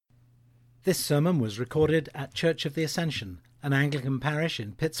This sermon was recorded at Church of the Ascension, an Anglican parish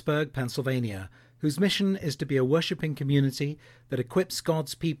in Pittsburgh, Pennsylvania, whose mission is to be a worshipping community that equips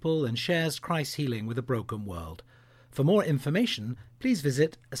God's people and shares Christ's healing with a broken world. For more information, please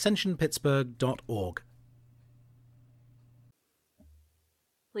visit ascensionpittsburgh.org.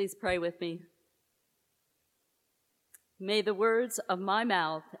 Please pray with me. May the words of my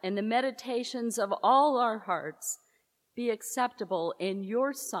mouth and the meditations of all our hearts be acceptable in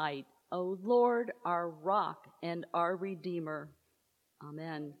your sight, O Lord, our rock and our Redeemer.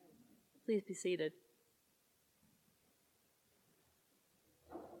 Amen. Please be seated.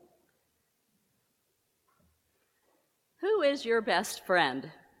 Who is your best friend?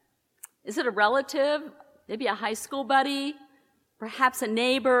 Is it a relative, maybe a high school buddy, perhaps a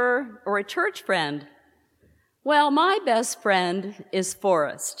neighbor, or a church friend? Well, my best friend is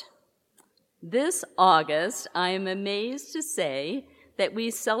Forrest. This August, I am amazed to say that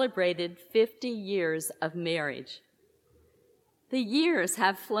we celebrated 50 years of marriage. The years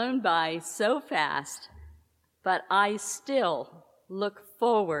have flown by so fast, but I still look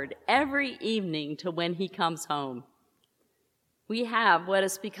forward every evening to when he comes home. We have what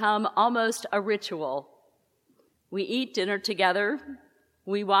has become almost a ritual. We eat dinner together,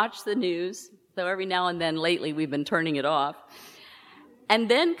 we watch the news, though every now and then lately we've been turning it off, and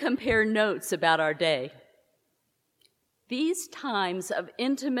then compare notes about our day. These times of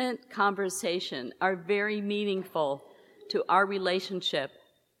intimate conversation are very meaningful to our relationship,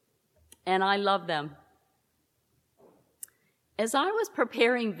 and I love them. As I was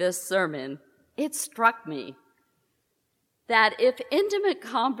preparing this sermon, it struck me that if intimate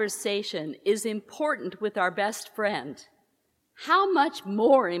conversation is important with our best friend, how much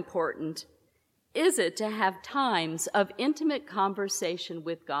more important is it to have times of intimate conversation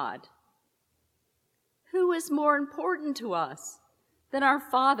with God? Who is more important to us than our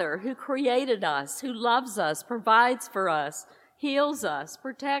Father who created us, who loves us, provides for us, heals us,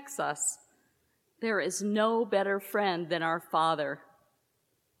 protects us? There is no better friend than our Father.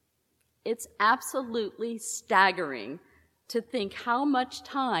 It's absolutely staggering to think how much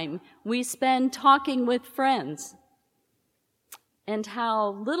time we spend talking with friends and how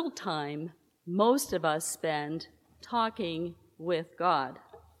little time most of us spend talking with God.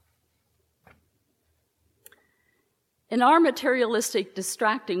 In our materialistic,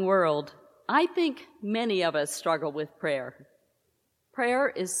 distracting world, I think many of us struggle with prayer. Prayer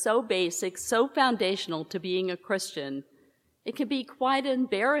is so basic, so foundational to being a Christian, it can be quite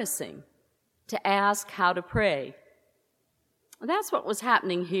embarrassing to ask how to pray. That's what was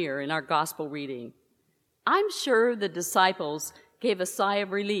happening here in our gospel reading. I'm sure the disciples gave a sigh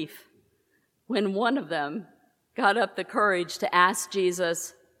of relief when one of them got up the courage to ask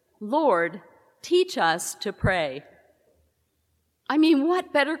Jesus, "Lord, teach us to pray." I mean,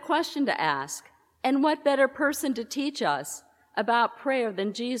 what better question to ask, and what better person to teach us about prayer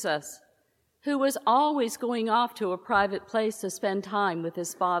than Jesus, who was always going off to a private place to spend time with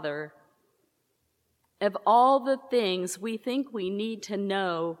his Father. Of all the things we think we need to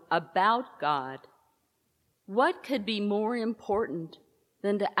know about God, what could be more important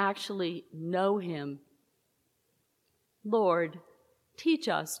than to actually know him? Lord, teach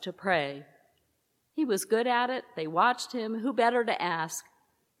us to pray. He was good at it. They watched him. Who better to ask?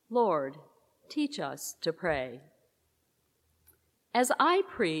 Lord, teach us to pray. As I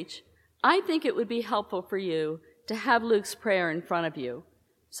preach, I think it would be helpful for you to have Luke's prayer in front of you.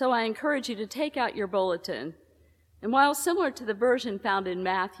 So I encourage you to take out your bulletin. And while similar to the version found in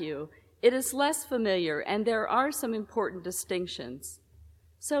Matthew, it is less familiar and there are some important distinctions.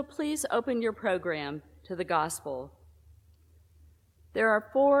 So please open your program to the gospel. There are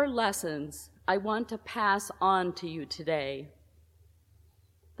 4 lessons I want to pass on to you today.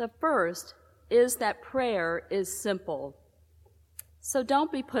 The first is that prayer is simple. So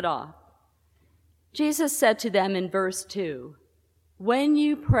don't be put off. Jesus said to them in verse 2, "When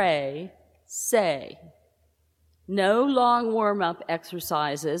you pray, say." No long warm-up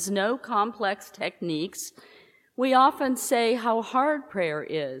exercises, no complex techniques. We often say how hard prayer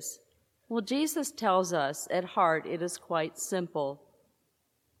is. Well, Jesus tells us at heart it is quite simple.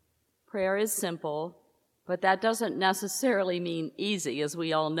 Prayer is simple, but that doesn't necessarily mean easy, as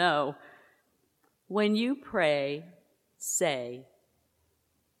we all know. When you pray, say.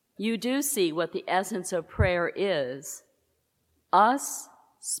 You do see what the essence of prayer is. Us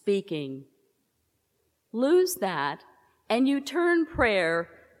speaking. Lose that, and you turn prayer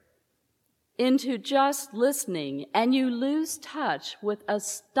into just listening, and you lose touch with a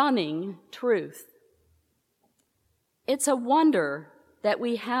stunning truth. It's a wonder that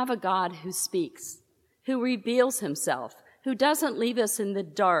we have a God who speaks, who reveals himself, who doesn't leave us in the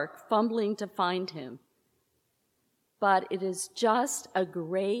dark, fumbling to find him. But it is just a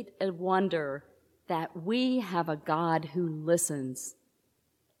great wonder that we have a God who listens.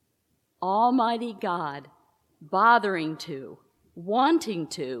 Almighty God, bothering to, wanting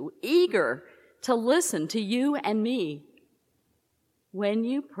to, eager to listen to you and me. When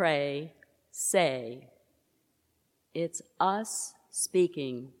you pray, say, it's us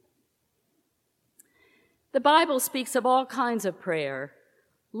speaking. The Bible speaks of all kinds of prayer.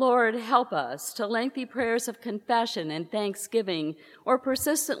 Lord, help us, to lengthy prayers of confession and thanksgiving, or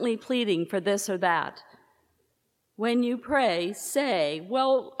persistently pleading for this or that. When you pray, say,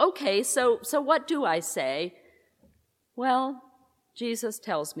 well, okay, so what do I say? Well, Jesus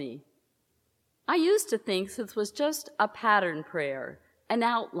tells me. I used to think this was just a pattern prayer, an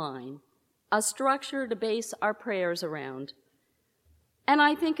outline, a structure to base our prayers around. And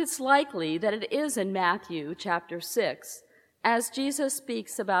I think it's likely that it is in Matthew chapter 6, as Jesus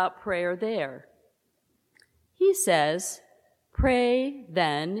speaks about prayer there. He says, pray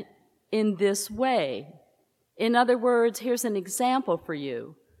then in this way. In other words, here's an example for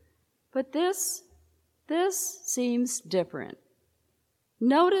you. But this seems different.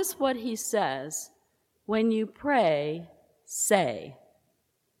 Notice what he says, when you pray, say.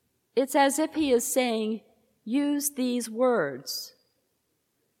 It's as if he is saying, use these words.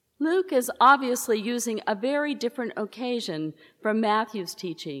 Luke is obviously using a very different occasion from Matthew's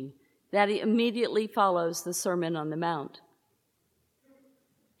teaching that he immediately follows the Sermon on the Mount.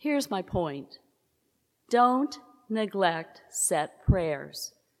 Here's my point. Don't neglect set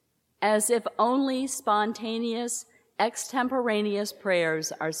prayers, as if only spontaneous, extemporaneous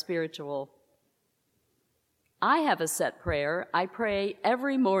prayers are spiritual. I have a set prayer I pray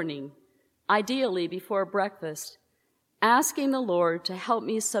every morning, ideally before breakfast, asking the Lord to help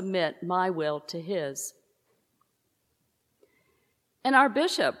me submit my will to his. And our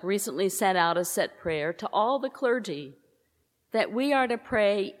bishop recently sent out a set prayer to all the clergy that we are to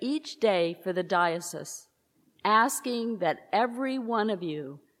pray each day for the diocese, asking that every one of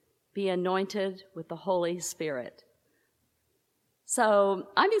you be anointed with the Holy Spirit. So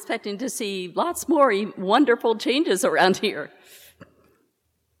I'm expecting to see lots more wonderful changes around here.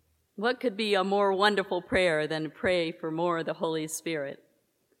 What could be a more wonderful prayer than to pray for more of the Holy Spirit?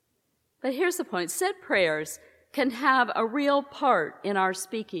 But here's the point. Set prayers can have a real part in our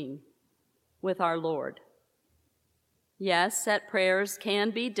speaking with our Lord. Yes, set prayers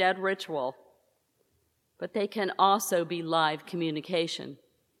can be dead ritual, but they can also be live communication.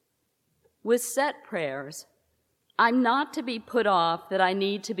 With set prayers, I'm not to be put off that I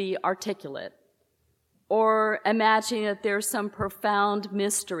need to be articulate or imagining that there's some profound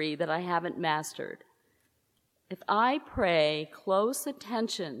mystery that I haven't mastered. If I pay close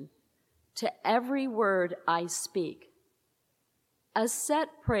attention to every word I speak, a set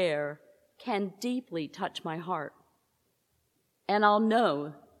prayer can deeply touch my heart, and I'll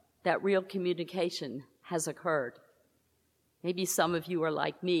know that real communication has occurred. Maybe some of you are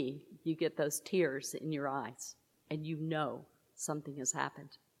like me. You get those tears in your eyes, and you know something has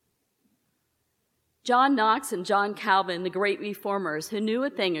happened. John Knox and John Calvin, the great reformers who knew a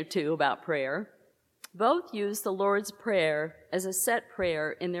thing or two about prayer, both used the Lord's Prayer as a set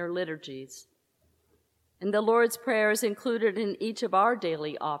prayer in their liturgies. And the Lord's Prayer is included in each of our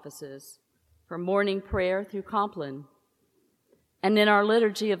daily offices, from morning prayer through Compline. And in our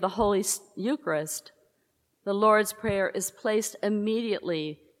liturgy of the Holy Eucharist, the Lord's Prayer is placed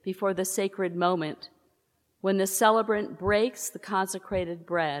immediately before the sacred moment when the celebrant breaks the consecrated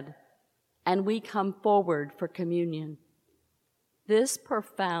bread and we come forward for communion. This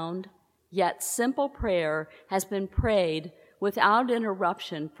profound yet simple prayer has been prayed without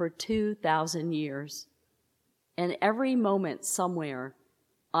interruption for 2,000 years. And every moment somewhere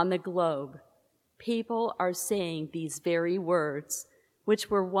on the globe, people are saying these very words, which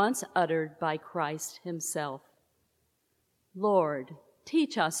were once uttered by Christ himself. Lord,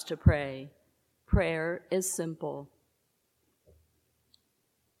 teach us to pray. Prayer is simple.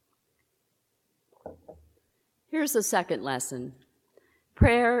 Here's the second lesson.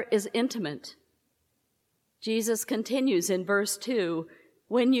 Prayer is intimate. Jesus continues in verse 2,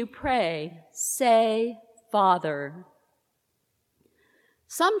 when you pray, say, Father.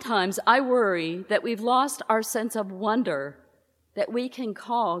 Sometimes I worry that we've lost our sense of wonder that we can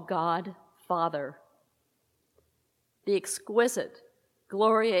call God Father. The exquisite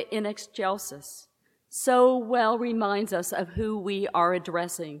Gloria in Excelsis so well reminds us of who we are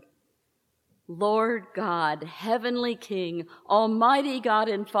addressing. Lord God, Heavenly King, Almighty God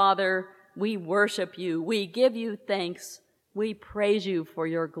and Father, we worship you, we give you thanks, we praise you for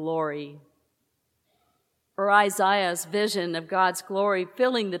your glory. or Isaiah's vision of God's glory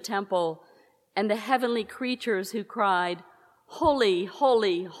filling the temple and the heavenly creatures who cried, "Holy,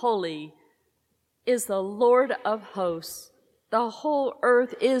 holy, holy is the Lord of hosts. The whole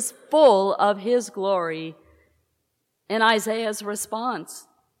earth is full of his glory." And Isaiah's response,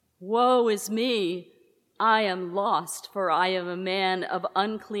 "Woe is me, I am lost, for I am a man of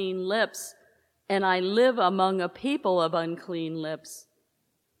unclean lips, and I live among a people of unclean lips."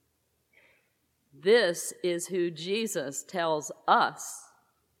 This is who Jesus tells us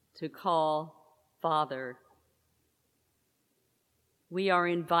to call Father. We are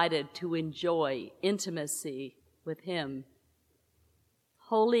invited to enjoy intimacy with him.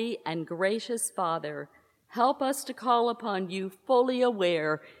 Holy and gracious Father, help us to call upon you fully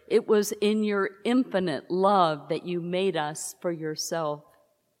aware it was in your infinite love that you made us for yourself.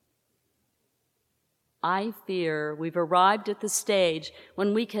 I fear we've arrived at the stage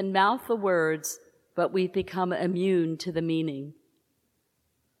when we can mouth the words, but we've become immune to the meaning.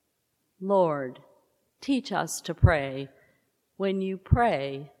 Lord, teach us to pray. When you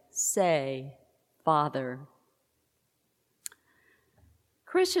pray, say, Father.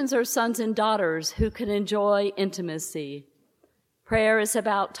 Christians are sons and daughters who can enjoy intimacy. Prayer is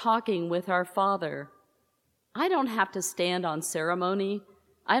about talking with our Father. I don't have to stand on ceremony.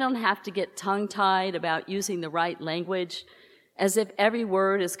 I don't have to get tongue-tied about using the right language, as if every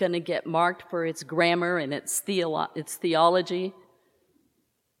word is going to get marked for its grammar and its theology.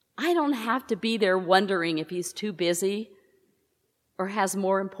 I don't have to be there wondering if he's too busy or has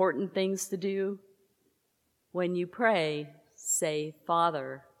more important things to do. When you pray, say,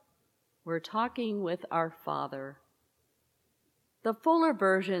 Father. We're talking with our Father. The fuller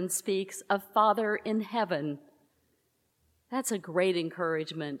version speaks of Father in heaven. That's a great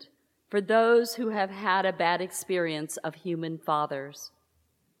encouragement for those who have had a bad experience of human fathers,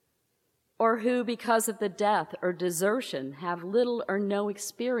 or who, because of the death or desertion, have little or no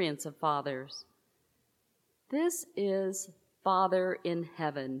experience of fathers. This is Father in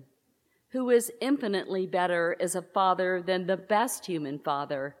heaven, who is infinitely better as a father than the best human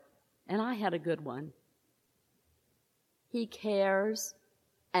father, and I had a good one. He cares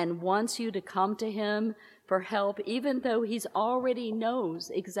and wants you to come to him for help, even though he already knows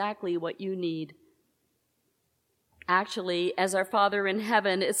exactly what you need. Actually, as our Father in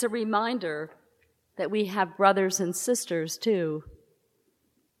heaven, it's a reminder that we have brothers and sisters too.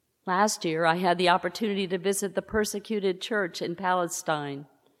 Last year, I had the opportunity to visit the persecuted church in Palestine.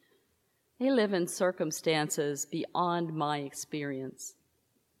 They live in circumstances beyond my experience,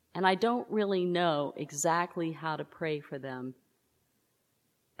 and I don't really know exactly how to pray for them.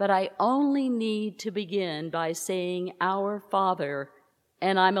 But I only need to begin by saying, Our Father,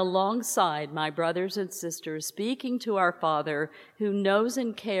 and I'm alongside my brothers and sisters speaking to our Father who knows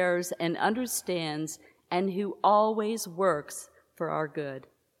and cares and understands and who always works for our good.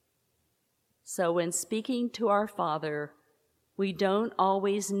 So when speaking to our Father, we don't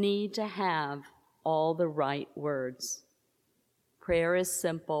always need to have all the right words. Prayer is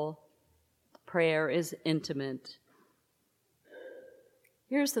simple. Prayer is intimate.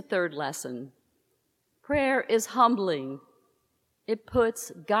 Here's the third lesson. Prayer is humbling. It puts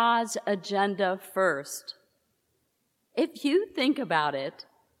God's agenda first. If you think about it,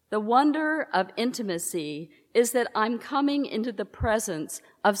 the wonder of intimacy is that I'm coming into the presence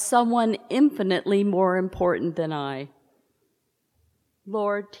of someone infinitely more important than I.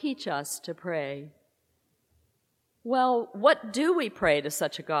 Lord, teach us to pray. Well, what do we pray to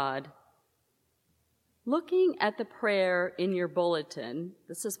such a God? Looking at the prayer in your bulletin,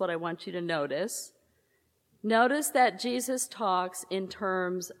 this is what I want you to notice. Notice that Jesus talks in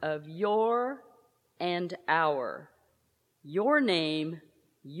terms of your and our. Your name,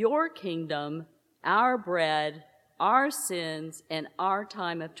 your kingdom, our bread, our sins, and our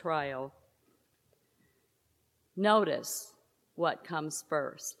time of trial. Notice what comes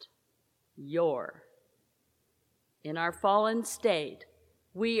first. Your. In our fallen state,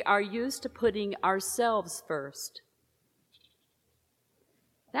 we are used to putting ourselves first.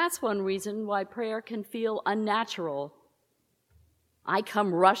 That's one reason why prayer can feel unnatural. I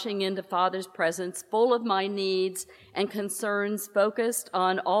come rushing into Father's presence, full of my needs and concerns, focused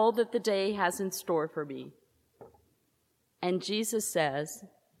on all that the day has in store for me. And Jesus says,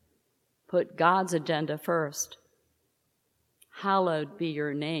 put God's agenda first. Hallowed be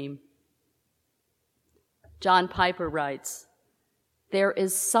your name. John Piper writes, there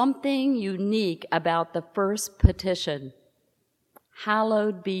is something unique about the first petition.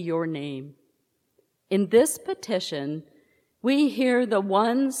 Hallowed be your name. In this petition, we hear the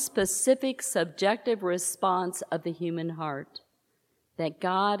one specific subjective response of the human heart that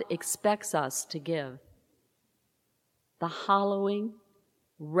God expects us to give. the hallowing,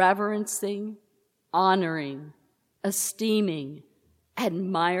 reverencing, honoring, esteeming,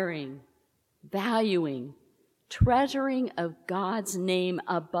 admiring, valuing, treasuring of God's name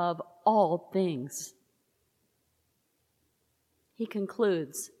above all things. He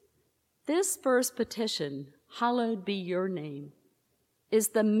concludes, this first petition, hallowed be your name, is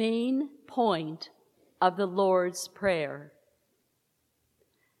the main point of the Lord's Prayer.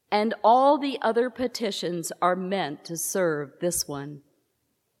 And all the other petitions are meant to serve this one.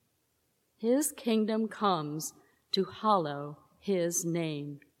 His kingdom comes to hallow his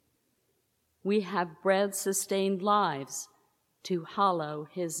name. We have bread-sustained lives to hallow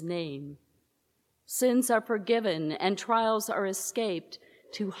his name. Sins are forgiven and trials are escaped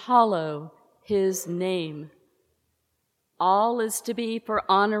to hallow his name. All is to be for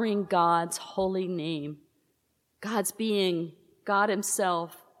honoring God's holy name, God's being, God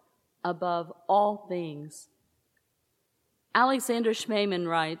himself, above all things. Alexander Schmemann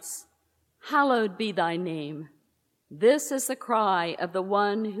writes, hallowed be thy name. This is the cry of the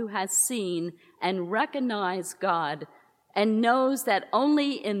one who has seen and recognized God and knows that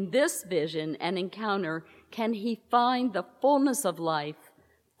only in this vision and encounter can he find the fullness of life,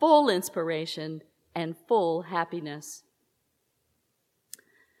 full inspiration, and full happiness.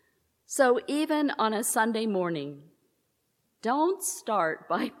 So even on a Sunday morning, don't start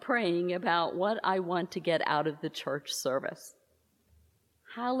by praying about what I want to get out of the church service.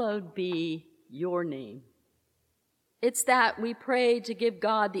 Hallowed be your name. It's that we pray to give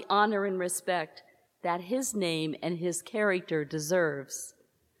God the honor and respect that his name and his character deserves.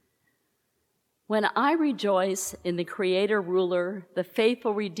 When I rejoice in the Creator Ruler, the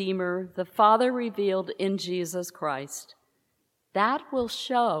faithful Redeemer, the Father revealed in Jesus Christ, that will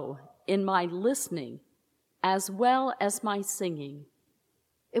show in my listening as well as my singing.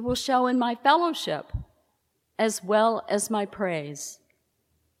 It will show in my fellowship as well as my praise.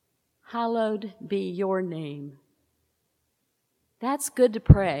 Hallowed be your name. That's good to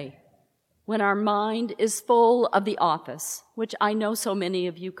pray when our mind is full of the office, which I know so many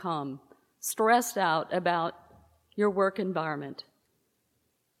of you come, stressed out about your work environment.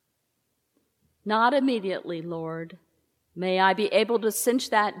 Not immediately, Lord. May I be able to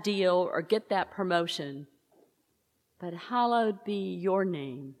cinch that deal or get that promotion. But hallowed be your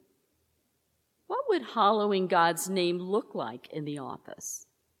name. What would hallowing God's name look like in the office?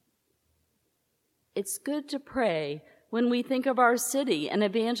 It's good to pray when we think of our city and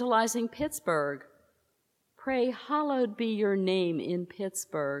evangelizing Pittsburgh. Pray, hallowed be your name in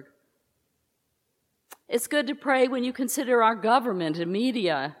Pittsburgh. It's good to pray when you consider our government and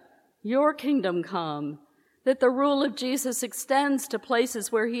media. Your kingdom come, that the rule of Jesus extends to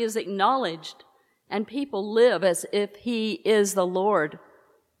places where he is acknowledged and people live as if he is the Lord.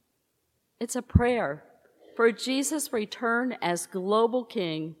 It's a prayer for Jesus' return as global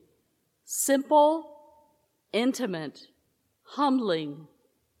king, simple, intimate, humbling.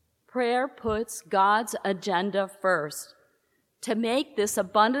 Prayer puts God's agenda first. To make this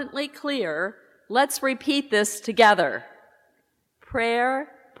abundantly clear, let's repeat this together. Prayer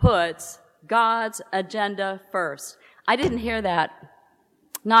puts God's agenda first. I didn't hear that.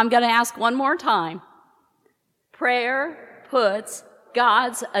 Now I'm going to ask one more time. Prayer puts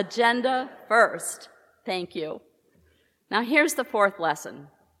God's agenda first. Thank you. Now here's the fourth lesson.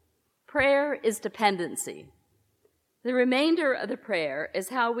 Prayer is dependency. The remainder of the prayer is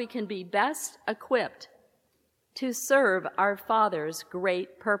how we can be best equipped to serve our Father's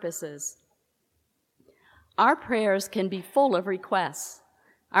great purposes. Our prayers can be full of requests.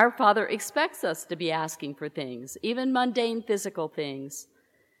 Our Father expects us to be asking for things, even mundane physical things.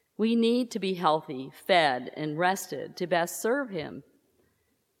 We need to be healthy, fed, and rested to best serve him.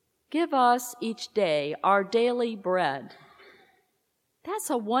 Give us each day our daily bread.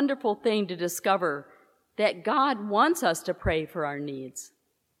 That's a wonderful thing to discover, that God wants us to pray for our needs.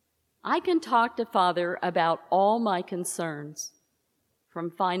 I can talk to Father about all my concerns,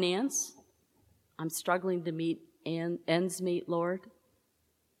 from finance, I'm struggling to meet ends meet, Lord,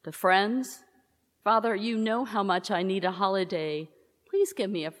 to friends, Father, you know how much I need a holiday. Please give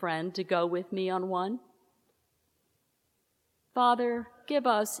me a friend to go with me on one. Father, give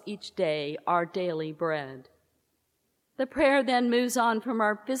us each day our daily bread. The prayer then moves on from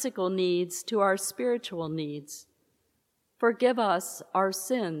our physical needs to our spiritual needs. Forgive us our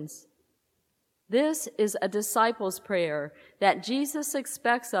sins. This is a disciple's prayer that Jesus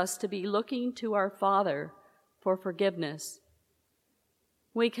expects us to be looking to our Father for forgiveness.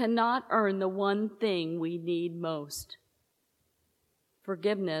 We cannot earn the one thing we need most.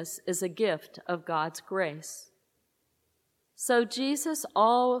 Forgiveness is a gift of God's grace. So Jesus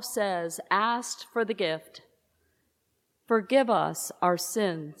all says, asked for the gift. forgive us our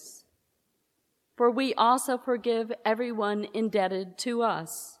sins. For we also forgive everyone indebted to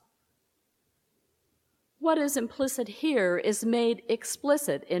us. What is implicit here is made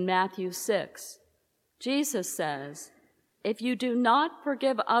explicit in Matthew 6. Jesus says, "If you do not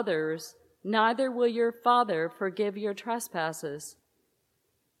forgive others, neither will your Father forgive your trespasses."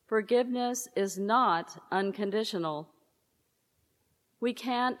 Forgiveness is not unconditional. We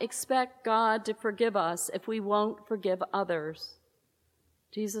can't expect God to forgive us if we won't forgive others.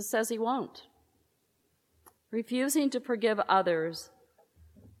 Jesus says he won't. Refusing to forgive others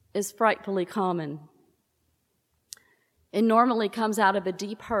is frightfully common. It normally comes out of a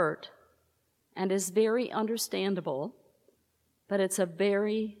deep hurt and is very understandable, but it's a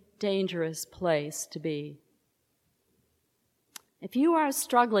very dangerous place to be. If you are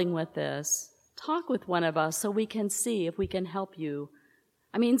struggling with this, talk with one of us so we can see if we can help you.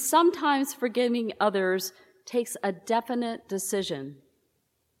 Sometimes forgiving others takes a definite decision.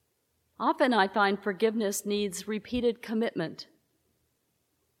 Often I find forgiveness needs repeated commitment.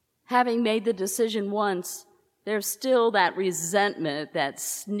 Having made the decision once, there's still that resentment that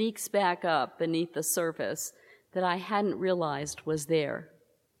sneaks back up beneath the surface that I hadn't realized was there.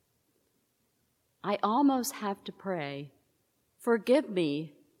 I almost have to pray, "Forgive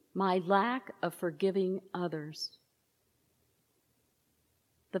me my lack of forgiving others."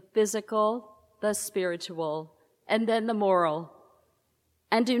 The physical, the spiritual, and then the moral.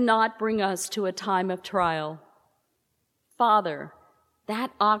 And do not bring us to a time of trial. Father,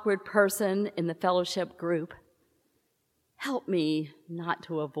 that awkward person in the fellowship group, help me not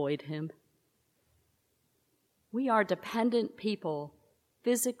to avoid him. We are dependent people,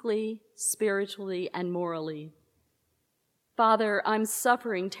 physically, spiritually, and morally. Father, I'm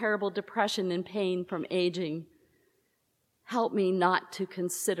suffering terrible depression and pain from aging. Help me not to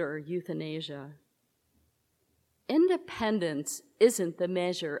consider euthanasia. Independence isn't the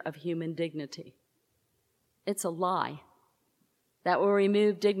measure of human dignity. It's a lie that will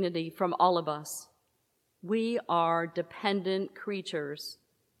remove dignity from all of us. We are dependent creatures.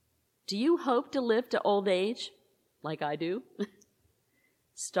 Do you hope to live to old age, like I do?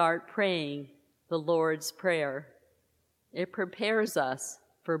 Start praying the Lord's Prayer. It prepares us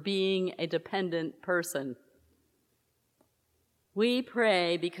for being a dependent person. We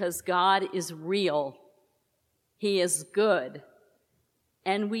pray because God is real. He is good,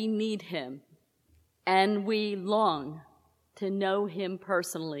 and we need him, and we long to know him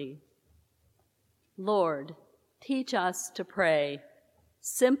personally. Lord, teach us to pray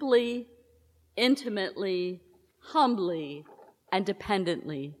simply, intimately, humbly, and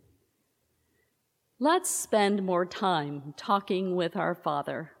dependently. Let's spend more time talking with our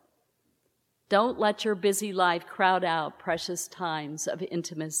Father. Don't let your busy life crowd out precious times of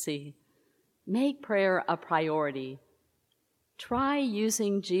intimacy. Make prayer a priority. Try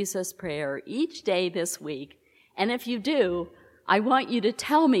using Jesus' prayer each day this week, and if you do, I want you to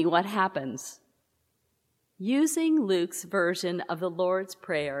tell me what happens. Using Luke's version of the Lord's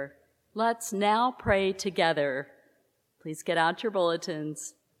Prayer, let's now pray together. Please get out your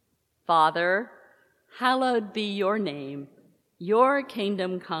bulletins. Father, hallowed be your name. Your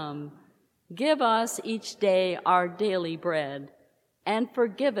kingdom come. Give us each day our daily bread, and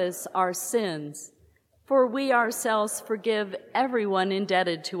forgive us our sins, for we ourselves forgive everyone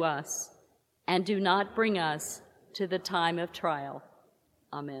indebted to us, and do not bring us to the time of trial.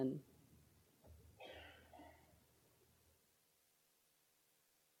 Amen.